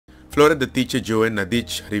Florida teacher Joanne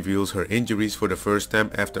Nadich reveals her injuries for the first time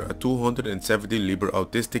after a 270-libber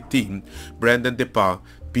autistic teen, Brandon DePaul,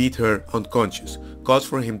 beat her unconscious, caused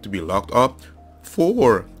for him to be locked up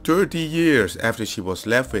for 30 years after she was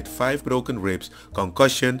left with 5 broken ribs,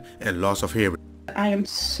 concussion, and loss of hearing. I am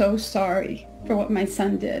so sorry for what my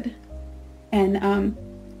son did, and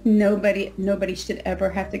nobody should ever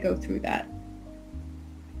have to go through that.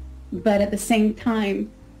 But at the same time,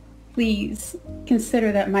 please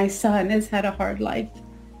consider that my son has had a hard life,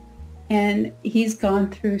 and he's gone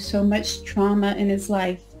through so much trauma in his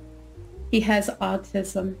life. He has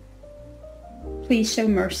autism. Please show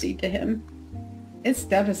mercy to him. It's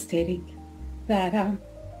devastating that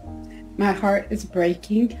my heart is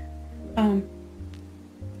breaking.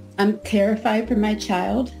 I'm terrified for my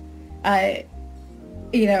child. I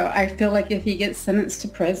feel like if he gets sentenced to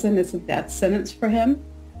prison, it's a death sentence for him.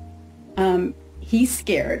 He's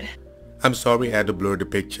scared. I'm sorry I had to blur the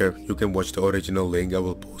picture. You can watch the original link. I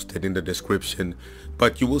will post it in the description.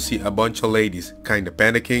 But you will see a bunch of ladies kinda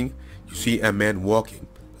panicking. You see a man walking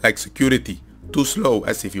like security, too slow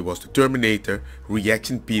as if he was the Terminator.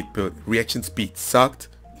 Reaction speed sucked.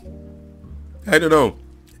 I don't know.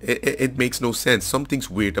 It makes no sense. Something's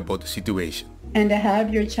weird about the situation. And to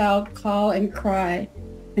have your child call and cry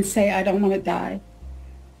and say, I don't want to die.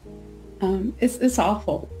 It's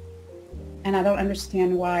awful. And I don't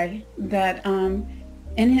understand why. That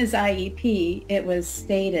in his IEP, it was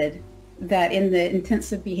stated that in the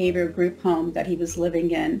intensive behavior group home that he was living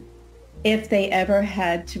in, if they ever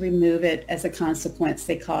had to remove it as a consequence,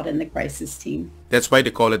 they called in the crisis team. That's why they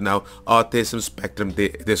call it now Autism Spectrum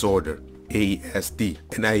Disorder, ASD.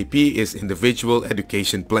 An IEP is Individual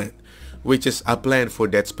Education Plan, which is a plan for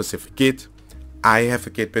that specific kid. I have a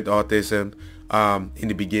kid with autism. In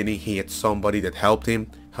the beginning, he had somebody that helped him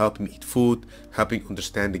eat food, helping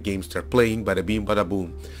understand the games they're playing, bada bing, bada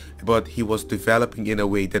boom. But he was developing in a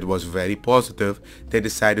way that was very positive. They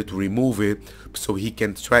decided to remove it so he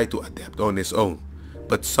can try to adapt on his own.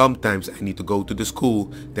 But sometimes I need to go to the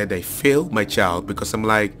school that I fail my child because I'm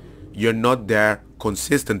like, you're not there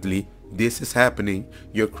consistently. This is happening.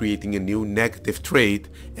 You're creating a new negative trait,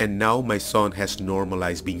 and now my son has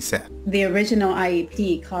normalized being sad. The original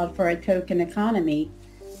IEP called for a token economy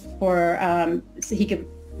for so he could,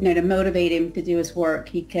 to motivate him to do his work.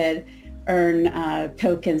 He could earn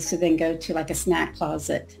tokens to then go to like a snack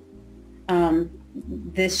closet.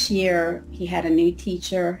 This year he had a new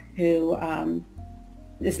teacher who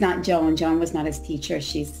it's not Joan. Joan was not his teacher.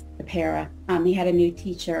 She's the para. He had a new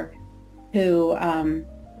teacher who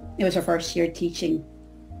it was her first year teaching,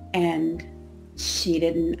 and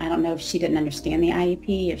I don't know if she didn't understand the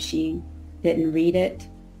IEP, if she didn't read it,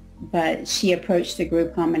 but she approached the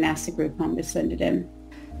group home and asked the group home to send it in.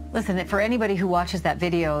 Listen, for anybody who watches that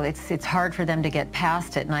video, it's hard for them to get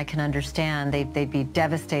past it, and I can understand they'd be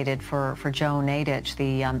devastated for Joan Nadich,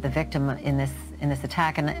 the victim in this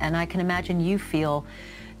attack, and I can imagine you feel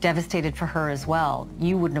devastated for her as well.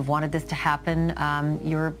 You wouldn't have wanted this to happen.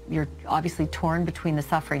 You're obviously torn between the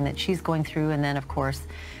suffering that she's going through, and then of course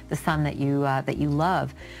the son that you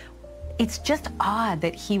love. It's just odd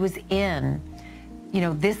that he was in,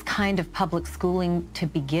 this kind of public schooling to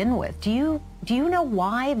begin with. Do you know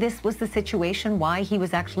why this was the situation? Why he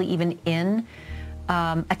was actually even in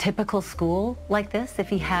a typical school like this? If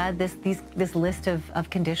he had this list of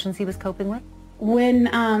conditions he was coping with?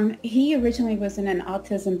 When he originally was in an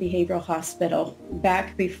autism behavioral hospital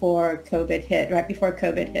back before COVID hit, right before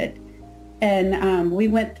COVID hit, and we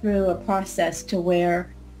went through a process to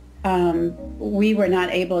where we were not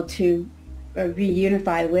able to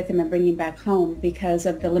reunify with him and bring him back home because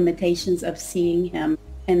of the limitations of seeing him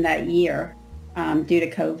in that year due to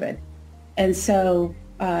COVID. And so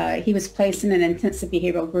he was placed in an intensive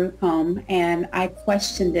behavioral group home, and I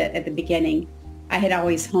questioned it at the beginning. I had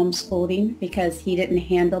always homeschooled him because he didn't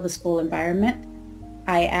handle the school environment.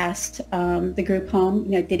 I asked the group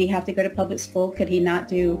home, did he have to go to public school? Could he not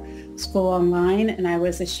do school online? And I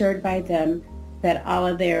was assured by them that all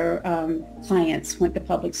of their clients went to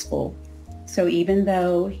public school. So even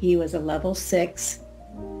though he was a level 6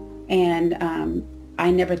 and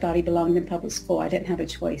I never thought he belonged in public school, I didn't have a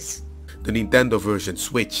choice. The Nintendo version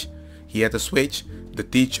Switch. He had a Switch, the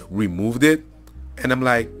teacher removed it, and I'm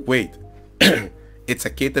like, wait. It's a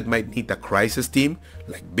kid that might need a crisis team,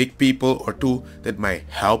 like big people or two that might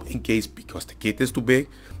help in case because the kid is too big,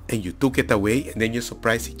 and you took it away and then you're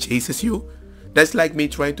surprised he chases you. That's like me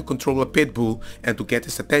trying to control a pit bull, and to get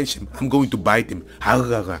his attention, I'm going to bite him.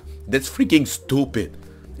 That's freaking stupid.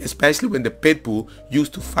 Especially when the pit bull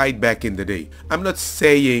used to fight back in the day. I'm not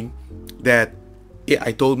saying that Yeah,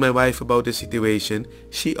 I told my wife about the situation.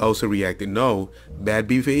 She also reacted, no, bad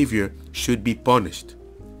behavior should be punished.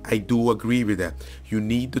 I do agree with that. You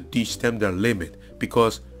need to teach them their limit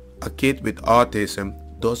because a kid with autism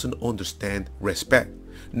doesn't understand respect.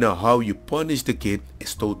 Now, how you punish the kid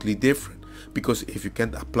is totally different, because if you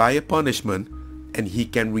can't apply a punishment and he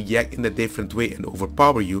can react in a different way and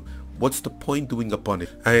overpower you, what's the point doing a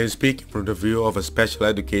punishment? I am speaking from the view of a special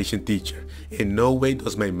education teacher. In no way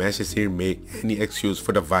does my message here make any excuse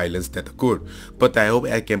for the violence that occurred, but I hope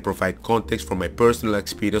I can provide context from my personal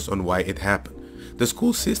experience on why it happened. The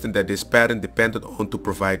school system that this parent depended on to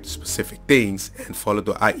provide specific things and follow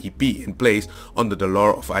the IEP in place under the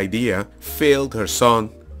law of IDEA failed her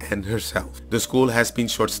son and herself. The school has been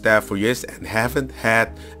short-staffed for years and haven't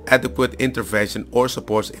had adequate intervention or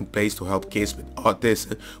supports in place to help kids with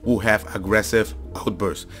autism who have aggressive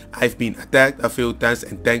outbursts. I've been attacked a few times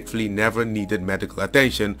and thankfully never needed medical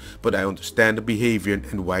attention, but I understand the behavior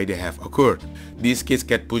and why they have occurred. These kids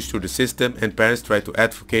get pushed through the system and parents try to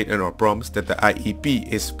advocate and are promised that the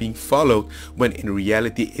IEP is being followed when in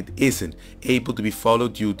reality it isn't able to be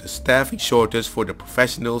followed due to staffing shortage for the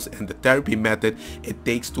professionals and the therapy method it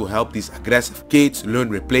takes to help these aggressive kids learn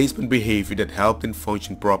replacement behavior that help them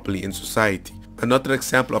function properly in society. Another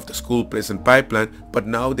example of the school prison pipeline, but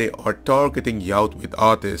now they are targeting youth with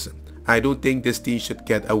autism. I don't think this teen should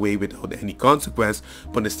get away without any consequence,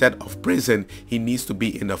 but instead of prison, he needs to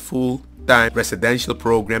be in a full-time residential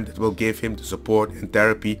program that will give him the support and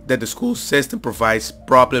therapy that the school system provides,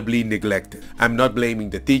 probably neglected. I'm not blaming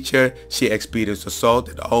the teacher. She experienced assault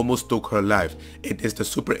that almost took her life. It is the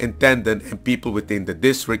superintendent and people within the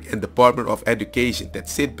district and Department of Education that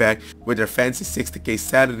sit back with their fancy 60K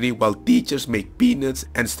salary while teachers make peanuts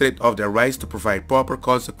and strip off their rights to provide proper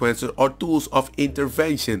consequences or tools of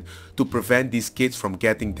intervention to prevent these kids from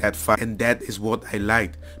getting that far. And that is what I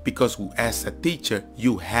liked, because as a teacher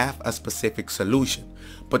you have a specific solution,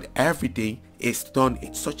 but everything is done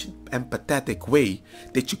in such an empathetic way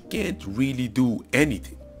that you can't really do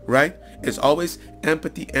anything, right? It's always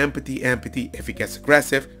empathy, empathy, empathy. If he gets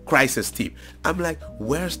aggressive, crisis team. I'm like,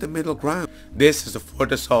 where's the middle ground? This is a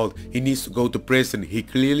fourth assault. He needs to go to prison. He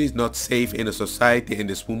clearly is not safe in a society and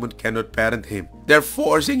this woman cannot parent him. They're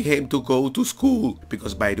forcing him to go to school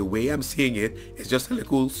because by the way I'm seeing it, it's just a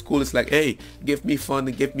little school is like, hey, give me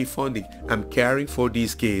funding, give me funding. I'm caring for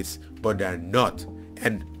these kids, but they're not.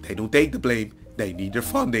 And they don't take the blame. They need their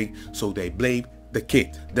funding, so they blame the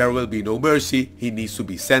kid. There will be no mercy. He needs to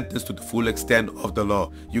be sentenced to the full extent of the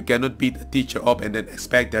law. You cannot beat a teacher up and then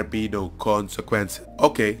expect there be no consequences.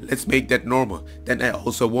 Okay, let's make that normal. Then I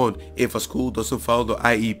also want, if a school doesn't follow the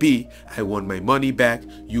IEP, I want my money back.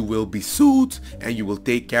 You will be sued and you will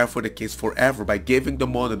take care for the kids forever by giving the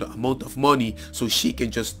mother the amount of money so she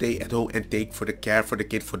can just stay at home and take for the care for the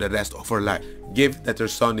kid for the rest of her life. Given that her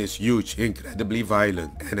son is huge, incredibly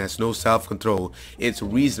violent, and has no self-control, it's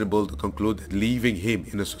reasonable to conclude that leaving him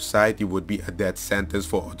in a society would be a death sentence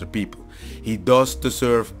for other people. He does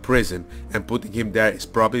deserve prison, and putting him there is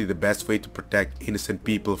probably the best way to protect innocent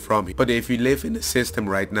people from him. But if you live in a system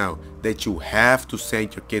right now that you have to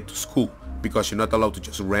send your kid to school because you're not allowed to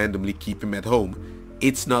just randomly keep him at home,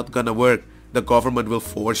 it's not gonna work. The government will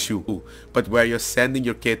force you. But where you're sending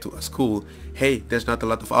your kid to a school, hey, there's not a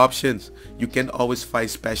lot of options. You can't always find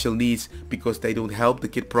special needs because they don't help the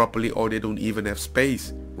kid properly or they don't even have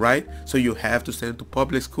space, right? So you have to send to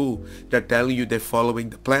public school. They're telling you they're following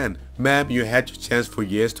the plan. Ma'am, you had your chance for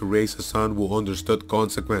years to raise a son who understood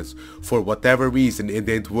consequence. For whatever reason, it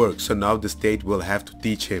didn't work, so now the state will have to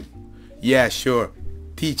teach him. Yeah, sure,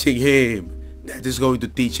 teaching him. That is going to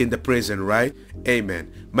teach in the prison, right?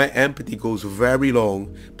 Amen. My empathy goes very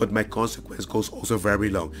long, but my consequence goes also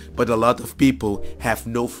very long. But a lot of people have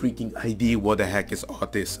no freaking idea what the heck is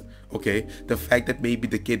autism. Okay, the fact that maybe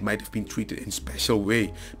the kid might have been treated in a special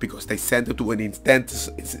way because they sent him to an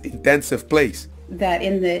intensive place. That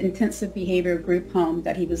in the intensive behavior group home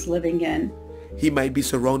that he was living in, he might be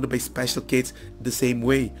surrounded by special kids the same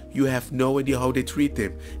way. You have no idea how they treat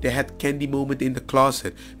him. They had candy moment in the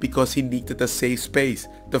closet because he needed a safe space.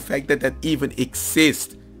 The fact that that even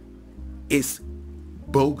exists is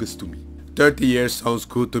bogus to me. 30 years sounds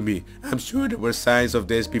good to me. I'm sure there were signs of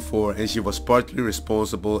this before and she was partly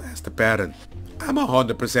responsible as the parent. I'm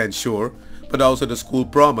 100% sure. But also the school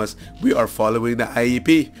promise, we are following the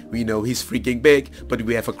IEP. We know he's freaking big, but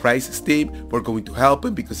we have a crisis team. We're going to help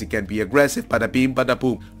him because he can be aggressive. Bada bing, bada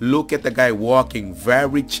boom. Look at the guy walking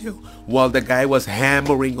very chill while the guy was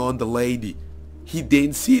hammering on the lady. He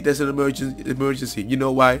didn't see it as an emergency. You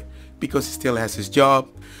know why? Because he still has his job.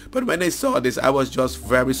 But when I saw this, I was just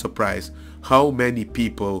very surprised how many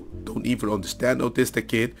people don't even understand autistic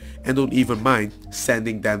kid and don't even mind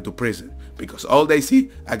sending them to prison. Because all they see,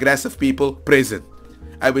 aggressive people, prison.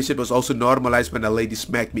 I wish it was also normalized when a lady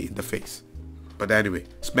smacked me in the face. But anyway,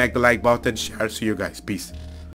 smack the like button, share, see you guys, peace.